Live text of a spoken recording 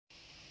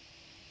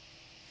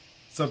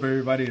What's up,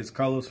 everybody? It's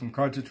Carlos from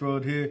Cartridge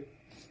World here.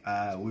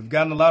 We've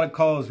gotten a lot of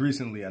calls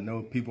recently. I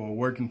know people are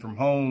working from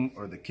home,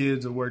 or the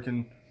kids are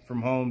working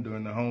from home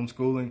doing their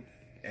homeschooling,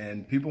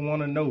 and people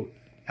want to know,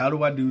 how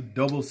do I do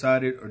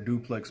double-sided or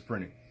duplex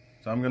printing?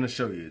 So I'm going to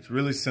show you. It's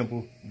really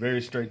simple,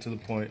 very straight to the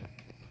point.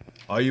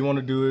 All you want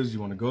to do is you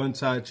want to go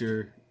inside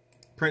your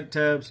print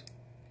tabs.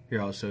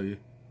 Here, I'll show you.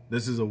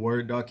 This is a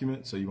Word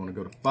document, so you want to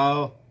go to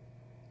File,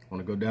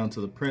 want to go down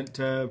to the Print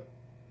tab,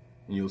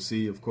 and you'll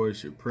see, of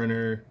course, your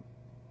printer,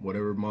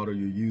 whatever model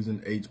you're using,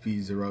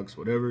 HP, Xerox,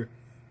 whatever.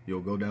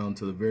 You'll go down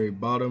to the very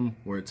bottom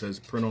where it says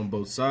print on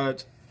both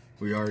sides.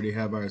 We already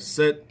have ours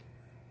set,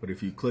 but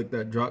if you click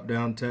that drop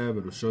down tab,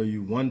 it'll show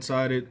you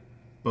one-sided,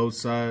 both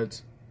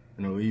sides,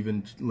 and it'll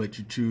even let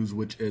you choose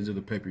which edge of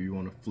the paper you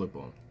want to flip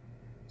on.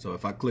 So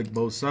if I click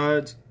both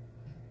sides,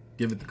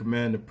 give it the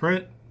command to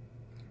print,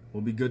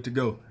 we'll be good to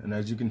go. And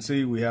as you can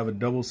see, we have a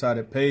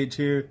double-sided page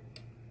here.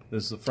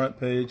 This is the front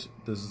page,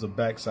 this is the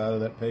back side of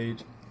that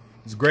page.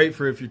 It's great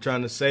for if you're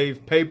trying to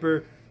save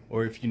paper,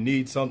 or if you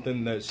need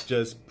something that's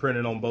just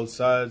printed on both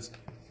sides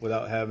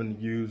without having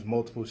to use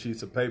multiple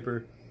sheets of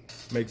paper.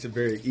 Makes it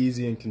very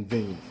easy and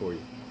convenient for you.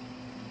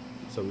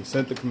 So we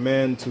sent the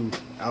command to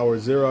our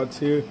Xerox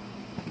here,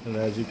 and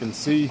as you can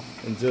see,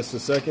 in just a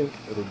second,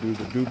 it'll do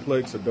the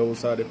duplex or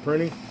double-sided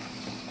printing.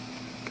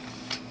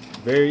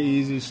 Very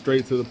easy,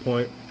 straight to the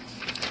point.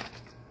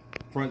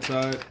 Front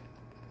side,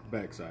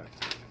 back side.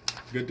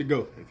 Good to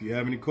go. If you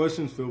have any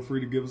questions, feel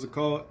free to give us a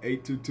call,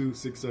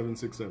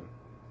 822-6767.